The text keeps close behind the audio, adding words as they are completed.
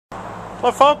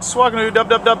Hello folks, welcome to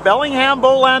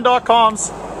www.BellinghamBowland.com's.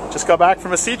 Just got back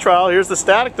from a sea trial. Here's the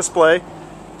static display.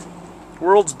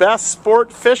 World's best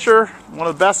sport fisher, one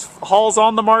of the best hulls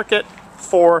on the market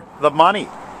for the money.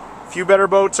 A few better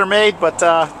boats are made, but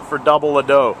for double the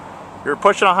dough. You're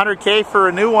pushing 100K for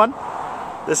a new one.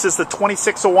 This is the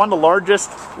 2601, the largest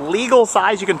legal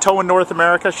size you can tow in North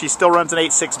America. She still runs an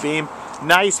 8.6 beam.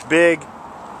 Nice, big,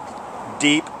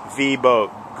 deep V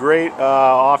boat. Great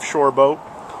offshore boat.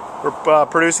 We're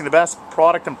producing the best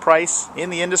product and price in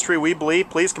the industry, we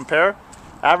believe. Please compare.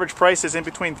 Average price is in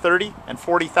between $30,000 and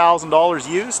 $40,000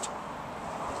 used.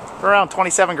 For around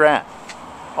 27 grand.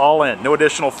 All in, no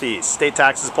additional fees. State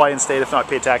taxes apply in state, if not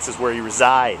pay taxes where you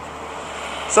reside.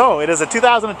 So it is a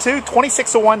 2002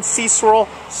 2601 Seaswirl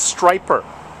Striper.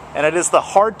 And it is the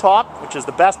hardtop, which is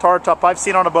the best hardtop I've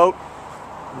seen on a boat,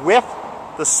 with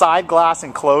the side glass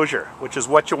enclosure, which is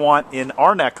what you want in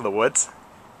our neck of the woods.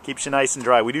 Keeps you nice and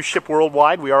dry. We do ship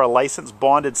worldwide. We are a licensed,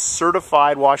 bonded,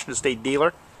 certified Washington State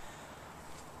dealer.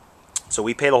 So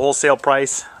we pay the wholesale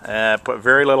price and put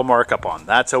very little markup on.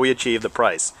 That's how we achieve the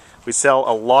price. We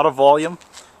sell a lot of volume.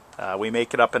 We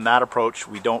make it up in that approach.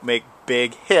 We don't make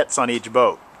big hits on each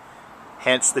boat.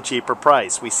 Hence the cheaper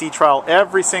price. We sea trial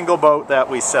every single boat that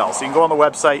we sell. So you can go on the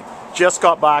website. Just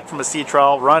got back from a sea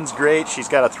trial. Runs great. She's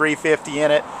got a 350 in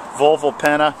it. Volvo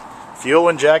Penna. Fuel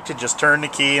injected, just turn the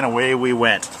key and away we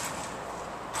went.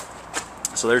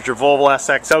 So there's your Volvo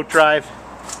SX outdrive.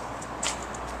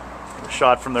 A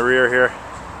shot from the rear here.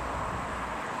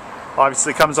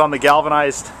 Obviously comes on the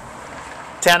galvanized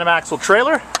tandem axle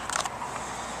trailer.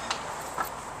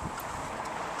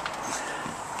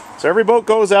 So every boat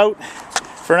goes out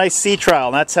for a nice sea trial,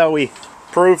 and that's how we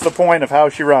prove the point of how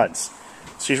she runs.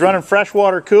 She's running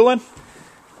freshwater cooling.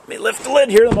 Let me lift the lid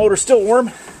here, the motor's still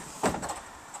warm.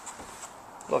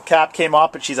 Little cap came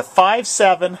off, but she's a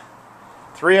 5.7,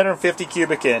 350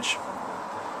 cubic inch.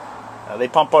 They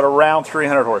pump out around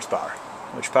 300 horsepower,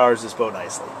 which powers this boat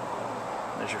nicely.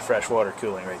 There's your freshwater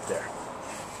cooling right there.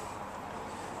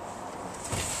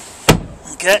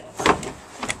 Okay.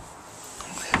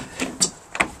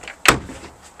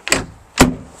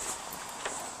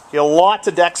 You get lots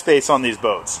of deck space on these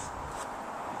boats.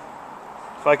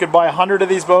 If I could buy 100 of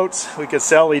these boats, we could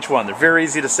sell each one. They're very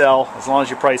easy to sell as long as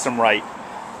you price them right.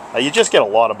 You just get a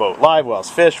lot of boat. Live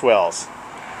wells, fish wells,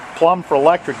 plumb for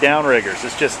electric downriggers.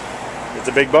 It's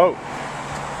a big boat.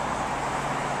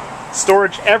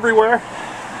 Storage everywhere.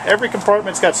 Every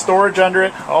compartment's got storage under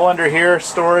it. All under here,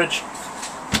 storage.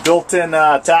 Built-in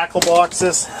tackle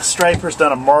boxes. Striper's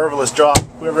done a marvelous job.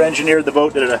 Whoever engineered the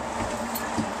boat did a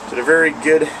very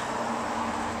good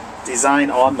design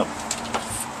on them.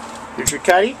 Here's your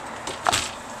cuddy.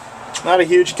 Not a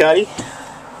huge cuddy.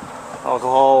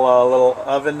 Alcohol little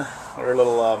oven or a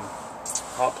little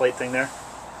hot plate thing there.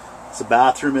 It's a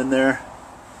bathroom in there.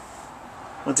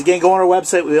 Once again, go on our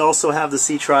website. We also have the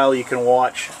sea trial you can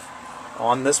watch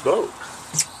on this boat.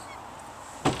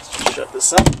 Let's just shut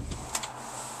this up.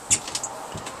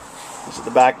 That's what the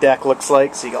back deck looks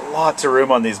like. So you got lots of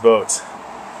room on these boats.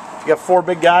 If you got 4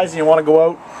 big guys and you want to go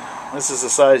out, this is the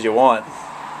size you want.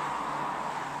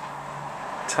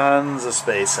 Tons of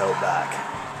space out back.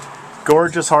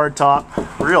 Gorgeous hardtop,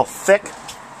 real thick.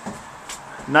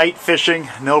 Night fishing,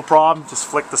 no problem. Just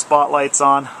flick the spotlights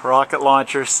on. Rocket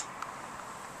launchers,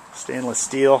 stainless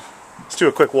steel. Let's do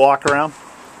a quick walk around.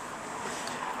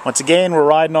 Once again, we're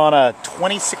riding on a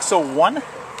 2601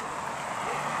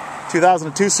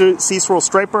 2002 Seaswirl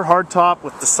Striper hardtop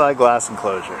with the side glass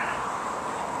enclosure.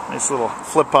 Nice little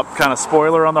flip-up kind of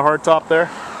spoiler on the hardtop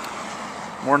there.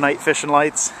 More night fishing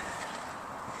lights.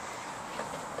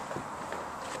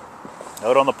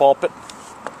 Out on the pulpit.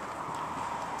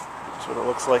 That's what it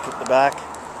looks like at the back.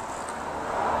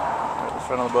 Right at the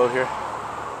front of the boat here.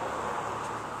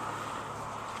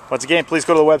 Once again, please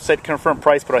go to the website to confirm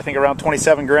price, but I think around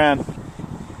 27 grand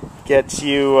gets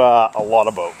you a lot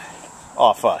of boat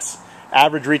off us.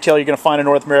 Average retail you're going to find in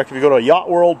North America, if you go to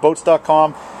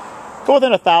yachtworldboats.com, go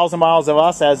within 1,000 miles of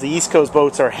us. As the East Coast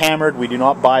boats are hammered, we do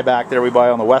not buy back there. We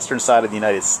buy on the western side of the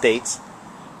United States,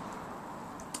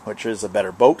 which is a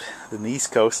better boat than the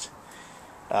East Coast.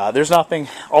 There's nothing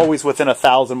always within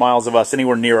 1,000 miles of us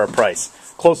anywhere near our price.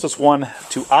 Closest one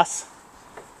to us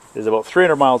is about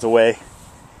 300 miles away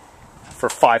for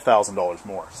 $5,000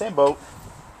 more. Same boat.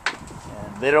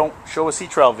 And they don't show a sea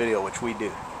trial video, which we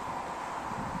do.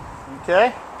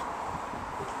 Okay?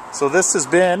 So this has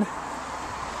been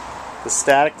the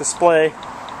static display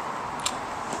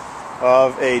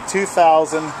of a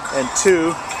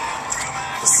 2002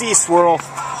 Seaswirl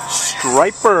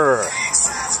Striper.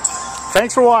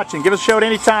 Thanks for watching. Give us a shout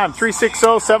anytime.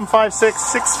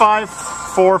 360-756-65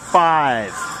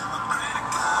 845.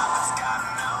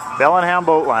 Bellingham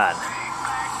Boatland.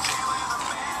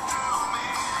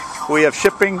 We have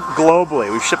shipping globally.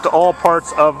 We've shipped to all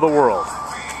parts of the world.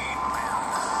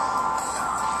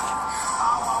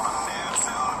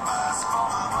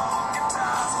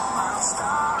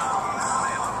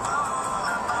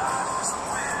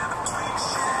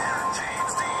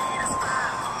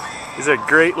 These are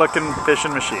great looking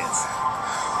fishing machines.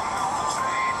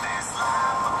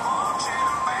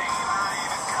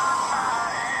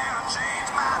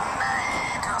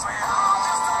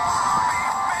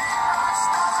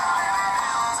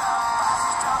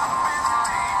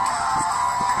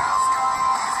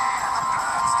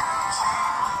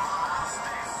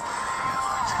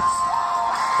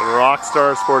 The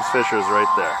Rockstar Sports Fishers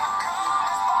right there.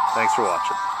 Thanks for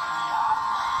watching.